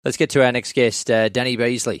Let's get to our next guest, Danny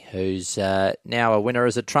Beasley, who's now a winner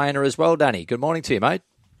as a trainer as well. Danny, good morning to you, mate.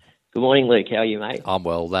 Good morning, Luke. How are you, mate? I'm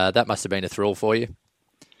well. That must have been a thrill for you.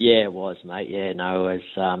 Yeah, it was, mate. Yeah, no, it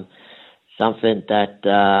was something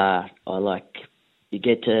that I like. You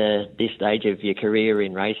get to this stage of your career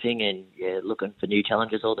in racing and you're looking for new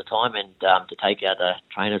challenges all the time, and to take out a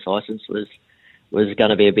trainer's license was going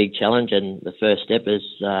to be a big challenge, and the first step is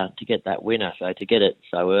to get that winner. So to get it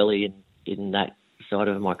so early in that side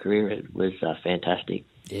of my career, it was fantastic.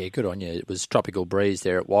 Yeah, good on you. It was tropical breeze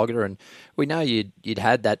there at Wagga, and we know you'd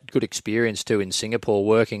had that good experience too in Singapore,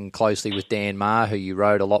 working closely with Dan Ma, who you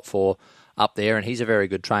rode a lot for up there, and he's a very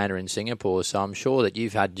good trainer in Singapore. So I'm sure that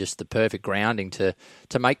you've had just the perfect grounding to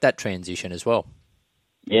make that transition as well.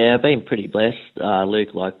 Yeah, I've been pretty blessed,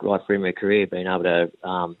 Luke. Like right through my career, being able to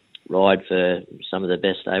ride for some of the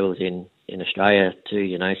best stables in Australia too,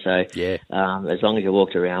 you know. So yeah. As long as you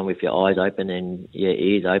walked around with your eyes open and your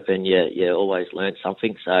ears open, you always learn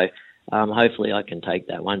something. So hopefully I can take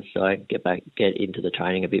that once I get into the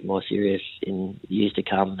training a bit more serious in years to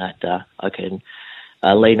come, that I can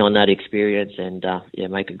lean on that experience and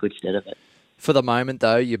make a good stead of it. For the moment,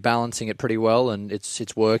 though, you're balancing it pretty well and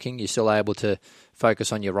it's working. You're still able to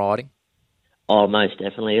focus on your riding? Oh, most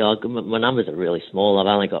definitely. My numbers are really small. I've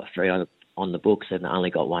only got 3 on the books and I only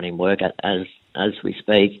got 1 in work as we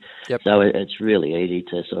speak. Yep. So it's really easy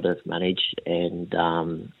to sort of manage. And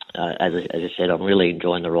as I said, I'm really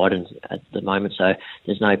enjoying the riding at the moment. So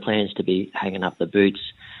there's no plans to be hanging up the boots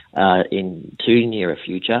in too near a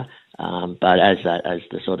future. But as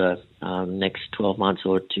the sort of next 12 months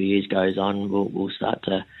or 2 years goes on, we'll start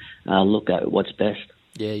to look at what's best.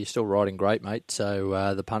 Yeah, you're still riding great, mate.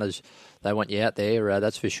 So the punters, they want you out there,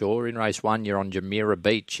 that's for sure. In race 1, you're on Jumeirah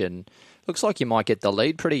Beach, and looks like you might get the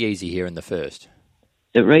lead pretty easy here in the first.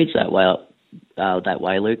 It reads that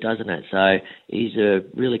way, Luke, doesn't it? So he's a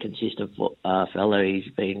really consistent fella.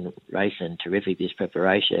 He's been racing terrific this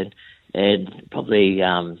preparation, and probably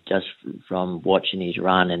just from watching his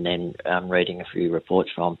run and then reading a few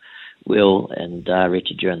reports from Will and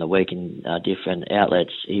Richard during the week in different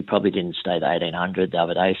outlets, he probably didn't stay the 1800 the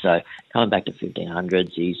other day. So coming back to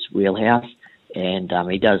 1500s, his wheelhouse, and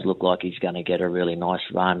he does look like he's going to get a really nice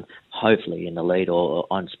run, hopefully in the lead or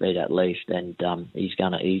on speed at least. And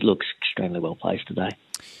he looks extremely well placed today.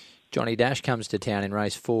 Johnny Dash comes to town in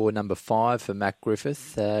race 4, number 5 for Mac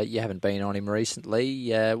Griffith. You haven't been on him recently.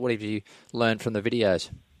 What have you learned from the videos?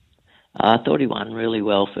 I thought he won really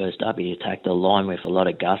well first up. He attacked the line with a lot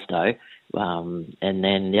of gusto. And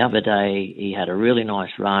then the other day, he had a really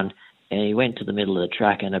nice run, and he went to the middle of the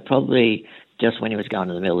track, and it probably, just when he was going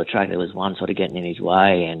to the middle of the track, there was one sort of getting in his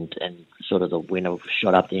way, and sort of the winner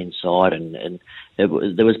shot up the inside, and there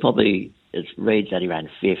was probably, it reads that he ran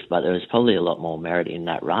 5th, but there was probably a lot more merit in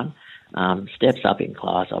that run. Steps up in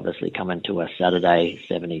class, obviously, coming to a Saturday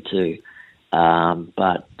 72.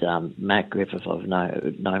 But Matt Griffith I've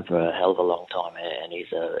known for a hell of a long time, and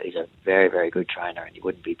he's a very, very good trainer, and you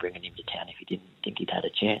wouldn't be bringing him to town if you didn't think he'd had a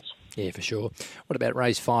chance. Yeah, for sure. What about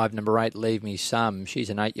race 5, number 8, Leave Me Some? She's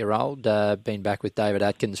an 8-year-old, been back with David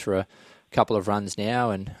Atkins for a couple of runs now,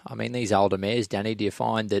 and I mean, these older mares, Danny, do you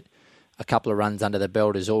find that a couple of runs under the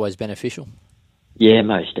belt is always beneficial? Yeah,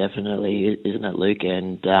 most definitely, isn't it, Luke?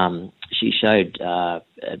 And she showed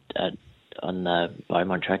on the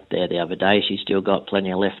Beaumont track there the other day, she's still got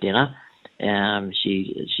plenty of left in her.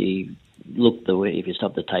 She looked the way, if you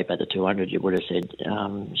stopped the tape at the 200, you would have said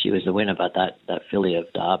she was the winner. But that filly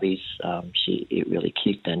of Derby's, it really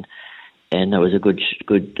kicked, and there was a good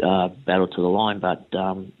battle to the line. But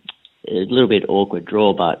a little bit awkward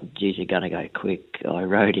draw. But geez, you're going to go quick. I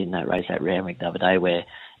rode in that race at Randwick the other day where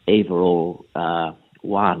Eva all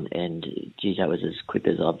won, and geez, that was as quick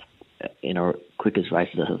as quickest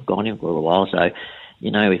races that have gone in for a while. So, you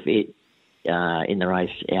know, if it in the race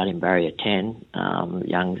out in barrier 10,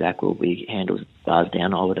 young Zach will be handles bars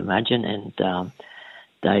down, I would imagine, and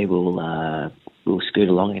they will scoot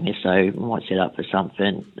along in this. So we might set up for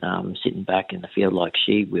something sitting back in the field like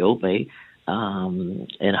she will be,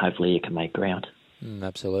 and hopefully you can make ground.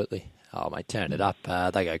 Absolutely. Oh, mate, turn it up.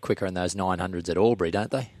 They go quicker in those 900s at Albury, don't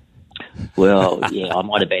they? Well, yeah, I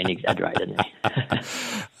might have been exaggerating there.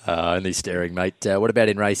 Only staring, mate. What about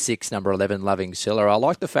in race 6, number 11, Loving Silla? I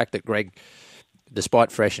like the fact that Greg,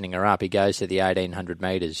 despite freshening her up, he goes to the 1,800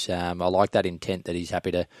 metres. I like that intent that he's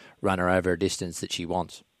happy to run her over a distance that she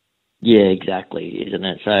wants. Yeah, exactly, isn't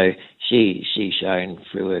it? So she's shown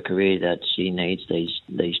through her career that she needs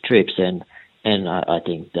these trips, and I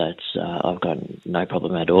think that's I've got no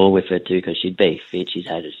problem at all with her too, because she'd be fit. She's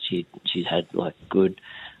had like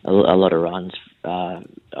a lot of runs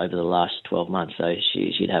over the last 12 months, so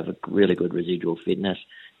she'd have a really good residual fitness.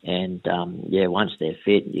 And once they're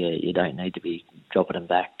fit, you don't need to be dropping them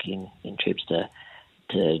back in trips to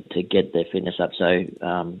get their fitness up. So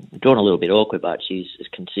drawn a little bit awkward, but she's as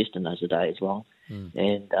consistent as the day is long,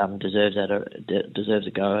 and deserves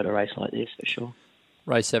a go at a race like this for sure.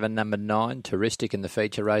 Race 7, number 9, Touristic in the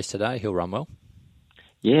feature race today. He'll run well.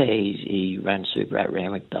 Yeah, he ran super at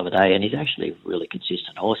Randwick the other day, and he's actually a really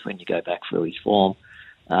consistent horse when you go back through his form.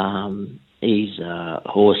 He's a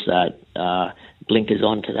horse that blinkers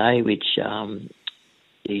on today, which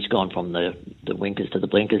he's gone from the winkers to the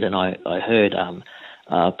blinkers, and I heard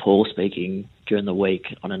Paul speaking during the week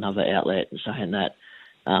on another outlet saying that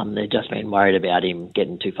they've just been worried about him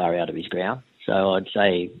getting too far out of his ground. So I'd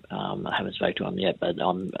say I haven't spoken to him yet, but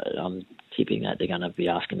I'm tipping that they're going to be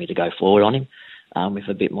asking me to go forward on him with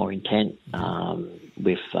a bit more intent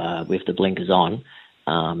with the blinkers on,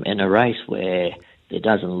 in a race where it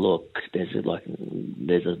doesn't look there's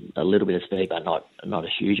a little bit of speed, but not a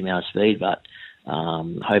huge amount of speed, but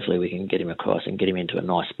hopefully we can get him across and get him into a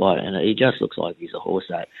nice spot. And he just looks like he's a horse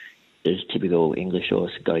that is typical English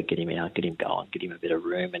horse. Got to get him out, get him going, get him a bit of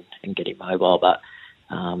room and get him mobile. But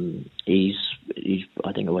he's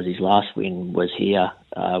I think it was his last win was here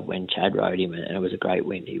when Chad rode him, and it was a great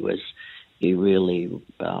win. He really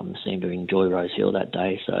seemed to enjoy Rosehill that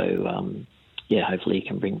day. So hopefully he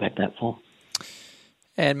can bring back that form.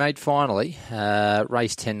 And, mate, finally,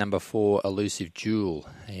 race 10, number 4, Elusive Jewel,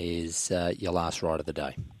 is your last ride of the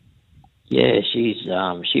day. Yeah,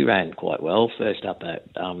 she ran quite well. First up at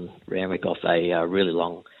Randwick off a really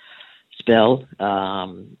long spell.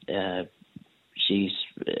 She's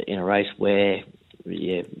in a race where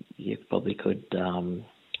you probably could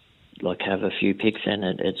have a few picks, and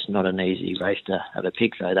it's not an easy race to have a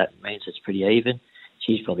pick, so that means it's pretty even.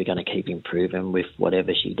 She's probably going to keep improving with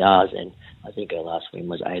whatever she does, and I think her last win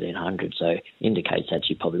was 1800, so indicates that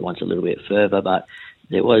she probably wants a little bit further. But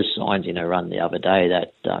there was signs in her run the other day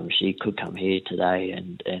that she could come here today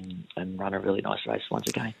and run a really nice race once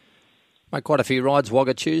again. Mate, quite a few rides.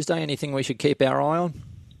 Wagga Tuesday, anything we should keep our eye on?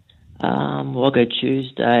 Wagga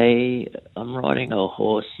Tuesday, I'm riding a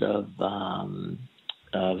horse of Leon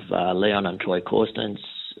and Troy Corstens.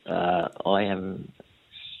 I am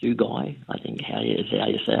Sugai, I think how you say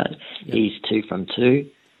it. Yep. He's 2 from 2.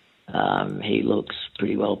 He looks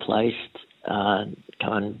pretty well placed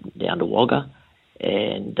coming down to Wagga,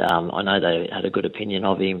 and I know they had a good opinion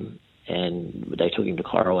of him, and they took him to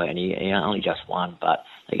Corraway, and he only just won, but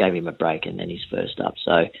they gave him a break, and then he's first up.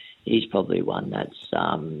 So he's probably one that's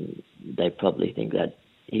they probably think that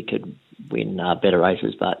he could win better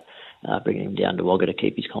races, but bringing him down to Wagga to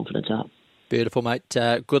keep his confidence up. Beautiful, mate.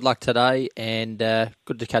 Good luck today, and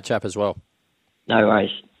good to catch up as well. No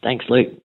worries. Thanks, Luke.